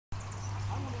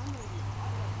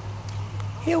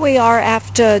Here we are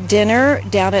after dinner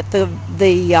down at the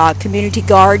community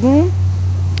garden.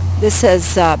 This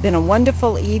has been a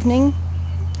wonderful evening.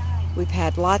 We've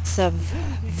had lots of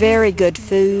very good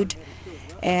food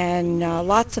and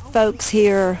lots of folks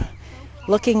here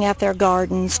looking at their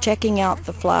gardens, checking out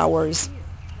the flowers,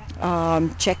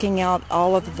 checking out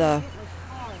all of the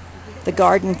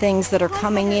garden things that are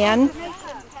coming in.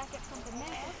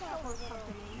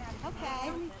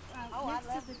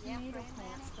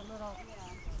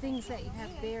 Things that you have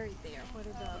buried there. What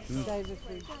are those? Those are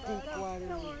for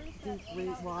deep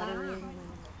root watering.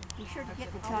 Be sure to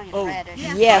get the Italian radish.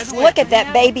 Yes, look at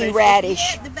that baby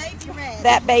radish. Yeah, the baby radish.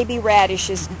 That baby radish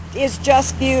is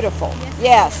just beautiful.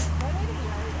 Yes.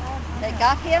 They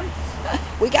got him?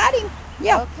 We got him.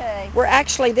 Yeah. Okay. We're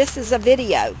actually, this is a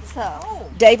video. So.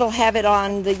 Dave will have it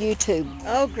on the YouTube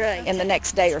Oh, great. in the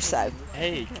next day or so.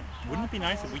 Hey, wouldn't it be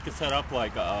nice if we could set up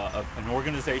like an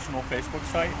organizational Facebook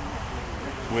site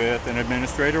with an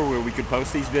administrator where we could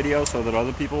post these videos so that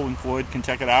other people in Floyd can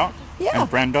check it out Yeah. and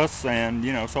friend us and,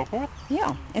 so forth?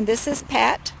 Yeah. And this is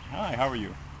Pat. Hi, how are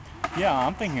you? Yeah,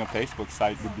 I'm thinking a Facebook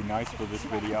site would be nice for this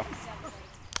video.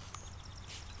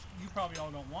 You probably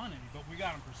all don't want any, but we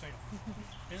got them for sale.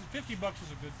 And $50 is a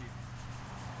good deal.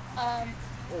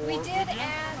 We did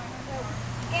add,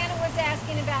 Anna was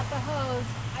asking about the hose.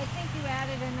 I think you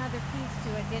added another piece to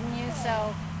it, didn't you?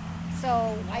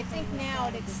 So I think now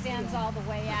it extends all the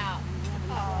way out.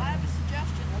 I have a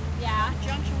suggestion. Yeah. In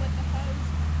conjunction with the hose,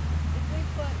 if we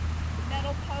put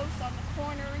metal posts on the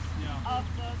corners of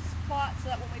the plot so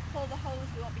that when we pull the hose,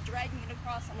 we won't be dragging it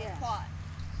across on the plot.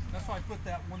 That's why I put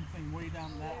that one thing way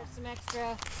down there. There's some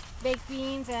extra baked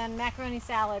beans and macaroni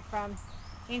salad from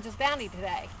Angel's Bounty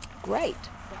today. Great.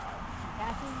 So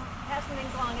passing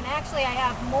things along. And actually I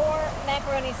have more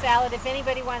macaroni salad if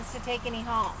anybody wants to take any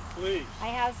home. Please. I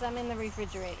have some in the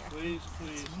refrigerator. Please,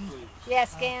 please, please.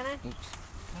 Yes, Anna?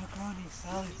 Macaroni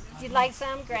salad. You'd like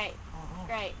some? Great.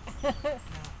 Great.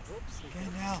 Okay,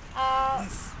 now.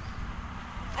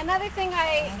 Another thing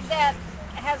that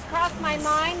has crossed my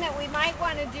mind that we might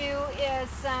want to do is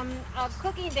some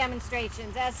cooking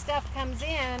demonstrations. As stuff comes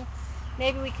in,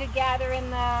 maybe we could gather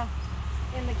in the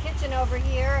kitchen over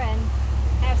here and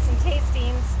have some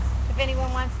tastings if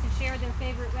anyone wants to share their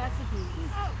favorite recipes.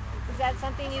 Is that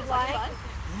something you'd like?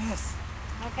 Yes.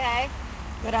 Okay,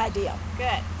 Good idea.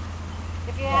 good.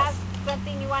 If you have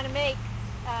something you want to make,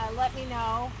 let me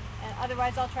know. And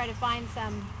otherwise, I'll try to find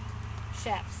some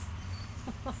chefs.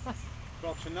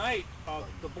 Well, tonight,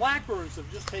 the Blackbirds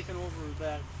have just taken over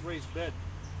that raised bed,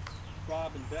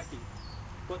 Rob and Becky.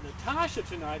 But Natasha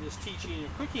tonight is teaching a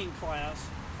cooking class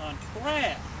on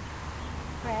crab.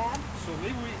 Crab? So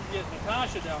maybe we can get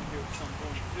Natasha down here at some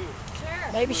point too.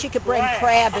 Sure. Maybe she could bring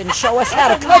crab and show us how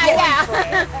to cook it.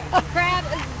 Yeah. Crab,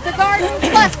 the garden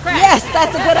plus crab. Yes,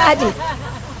 that's a good idea.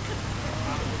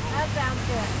 That sounds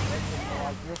good.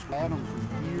 I've just had them for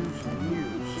years and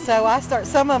years. So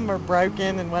some of them are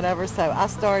broken and whatever, so I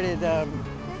started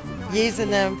using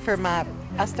them for my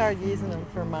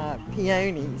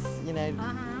peonies,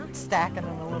 stacking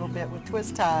them a little bit with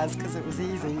twist ties because it was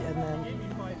easy, and then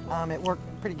it worked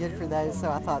pretty good for those,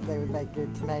 so I thought they would make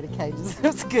good tomato cages. It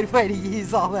was a good way to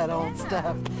use all that old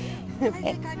stuff. I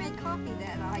think I may copy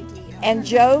that idea. And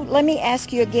Joe, let me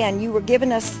ask you again. You were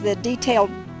giving us the detail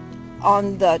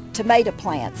on the tomato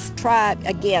plants. Try it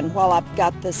again while I've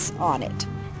got this on it.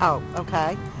 Oh,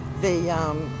 okay. The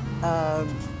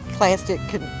plastic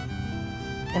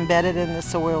embedded in the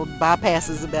soil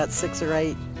bypasses about 6 or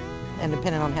 8, and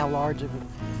depending on how large of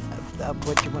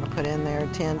what you want to put in there,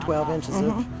 10, 12 inches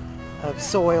of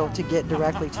soil to get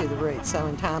directly to the roots. So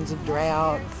in times of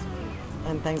drought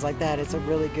and things like that, it's a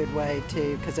really good way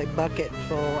to, because a bucket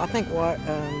full, I think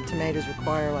tomatoes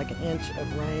require like 1 inch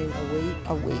of rain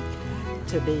a week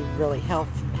to be really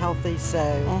healthy. So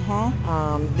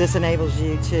this enables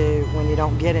you to, when you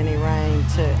don't get any rain,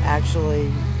 to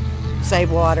actually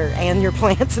save water and your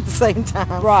plants at the same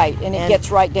time. Right, and it gets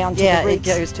right down to the roots.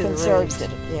 Yeah, it goes to conserves the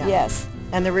roots. it. Yeah. Yes.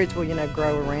 And the roots will,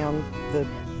 grow around the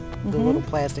little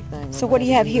plastic thing. So what do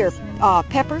you have here?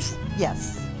 Peppers?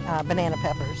 Yes, banana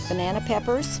peppers. Banana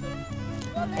peppers?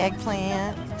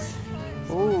 Eggplant.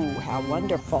 Ooh, how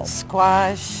wonderful.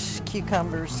 Squash,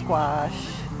 cucumber squash.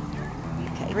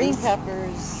 Okay, Green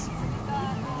peppers.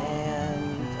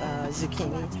 And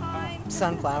zucchini.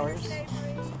 Sunflowers.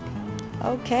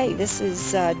 Okay, this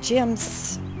is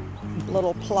Jim's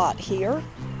little plot here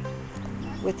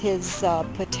with his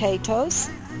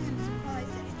potatoes,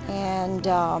 and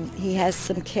he has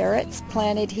some carrots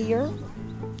planted here.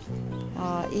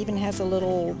 Even has a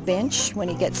little bench. When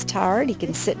he gets tired, he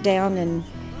can sit down and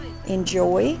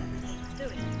enjoy.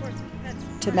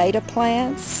 tomato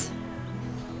plants,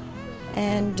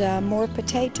 and more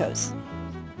potatoes.